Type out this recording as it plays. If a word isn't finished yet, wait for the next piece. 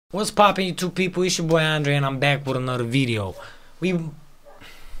What's poppin', you two people? It's your boy Andre and I'm back with another video.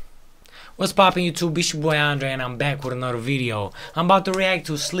 What's poppin', YouTube? It's your boy Andre and I'm back with another video. I'm about to react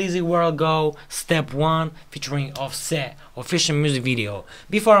to SleazyWorld Go Step 1 featuring Offset official music video.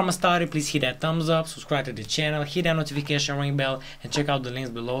 Before I'm started, please hit that thumbs up, subscribe to the channel, hit that notification ring bell, and check out the links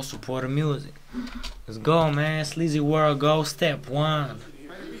below. Support the music. Let's go, man. SleazyWorld Go Step 1.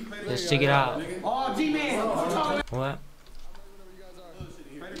 Let's check it out. What?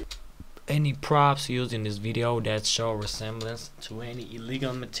 Any props used in this video that show resemblance to any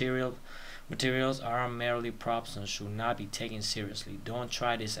illegal materials are merely props and should not be taken seriously. Don't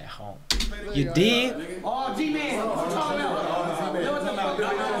try this at home. You dig? Now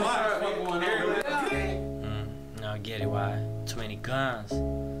I get it, why? Too many guns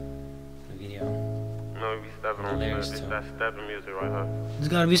in the video. No, we be stepping on Lyrics this. too. That stepping music right here. There's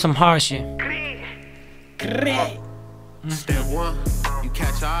gotta be some hard shit. Step 1, you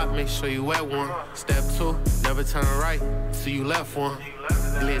catch a eye, make sure you wet one. Step 2, never turn right, so you left one.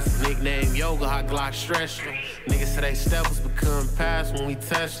 Blitz, nickname Yoga, hot Glock stretch them. Niggas say they steppers become past when we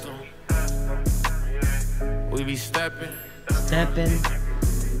test them. We be stepping.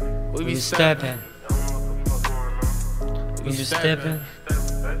 We be stepping. We be stepping.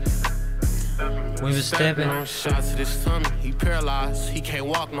 We be stepping. Shot to this tummy, he paralyzed, he can't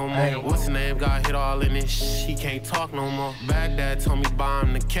walk no more. Hey. What's his name? Got hit all in this he can't talk no more. Baghdad told me buy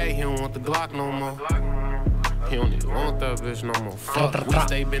him the K, he don't want the Glock no more. He don't even want that bitch no more. Fuck, we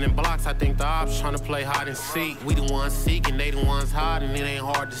stay bending blocks, I think the ops tryna play hide and seek. We the ones seeking, they the ones hiding, it ain't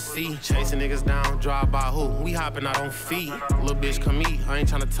hard to see. Chasing niggas down, drive by who? We hopping out on feet. Little bitch come eat, I ain't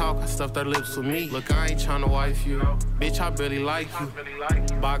tryna talk, I stuffed her lips with me. Look, I ain't tryna wife you, bitch, I barely like you.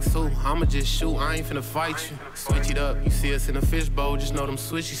 Box 2, I'ma just shoot, I ain't finna fight you. Switch it up, you see us in a fishbowl, just know them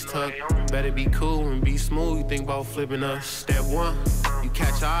switches tuck. Better be cool and be smooth, you think about flipping us. Step 1, you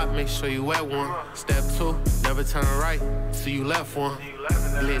catch a eye, make sure you wet one. Step 2, never turn right, so you left one.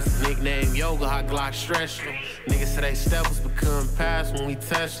 Blitz, nickname Yoga, hot Glock stretch them. Niggas say they steppers become past when we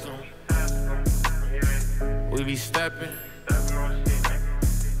test them. We be stepping.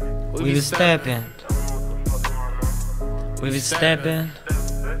 We be stepping. We be stepping.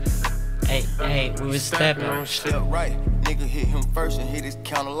 Hey, we be stepping. Step right, nigga hit him first and hit his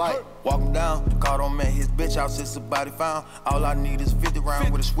counter light. Walk him down, caught on man, his bitch out since the body found. All I need is 50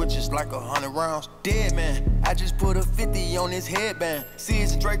 rounds with a switch, it's like 100 rounds. Dead man, I just put a 50 on his headband.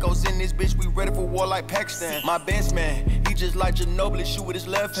 Seas and Dracos in this bitch, we ready for war like Pakistan. My best man, he just like Ginobili, shoot with his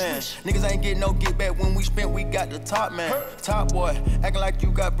left hand. Niggas ain't get no get back when we spent, we got the top man. Top boy, acting like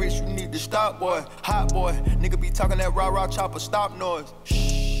you got bricks, you need to stop boy. Hot boy, nigga be talking that rah-rah chopper, stop noise.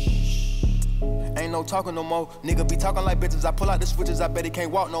 Ain't no talking no more. Nigga be talking like bitches. I pull out the switches, I bet he can't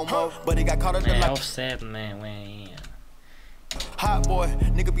walk no more. But he got caught up in like Offset, man, we ain't in. Hot boy,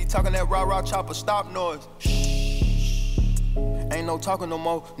 nigga be talking that rah-rah chopper, stop noise. Ain't no talking no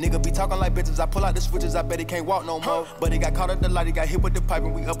more. Nigga be talking like bitches. I pull out the switches, I bet he can't walk no more. But he got caught at the light, he got hit with the pipe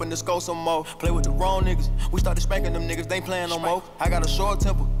and we up in the skull some more. Play with the wrong niggas, we started spanking them niggas, they ain't playing no more. I got a short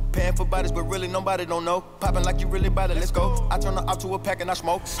temper, paying for bodies, but really nobody don't know. Popping like you really bad it, let's go. I turn the op to a pack and I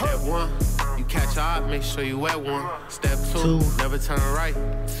smoke. Step 1, you catch a eye, make sure you wet one. Step 2, never turn right,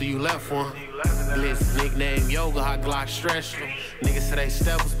 so you left one. Blitz, nickname Yoga, hot Glock stretch them. Niggas say they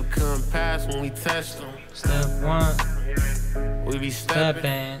steppers become past when we test them. Step 1, we be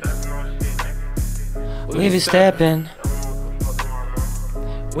stepping. We be stepping.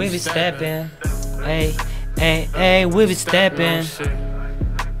 We be stepping. Hey, we be stepping.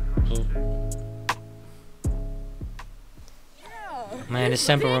 Man, this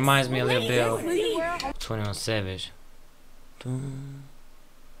sample reminds me a little bit of 21 Savage. I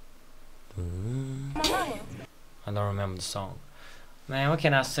don't remember the song. Man, what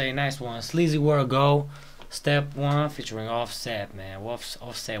can I say? Nice one. SleazyWorld Go Step 1 featuring Offset, man.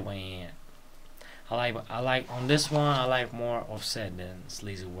 Offset way in. I like on this one, I like more Offset than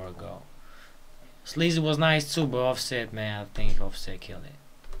SleazyWorld Go. Sleazy was nice too, but Offset, man, I think Offset killed it.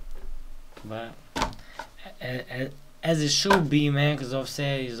 But as it should be, man, because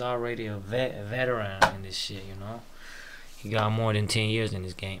Offset is already a veteran in this shit, you know. He got more than 10 years in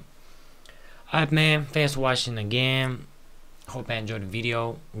this game. Alright, man, thanks for watching again. Hope I enjoyed the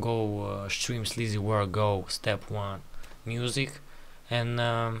video. Go stream SleazyWorld Go Step 1 music.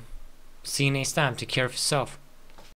 And see you next time. Take care of yourself.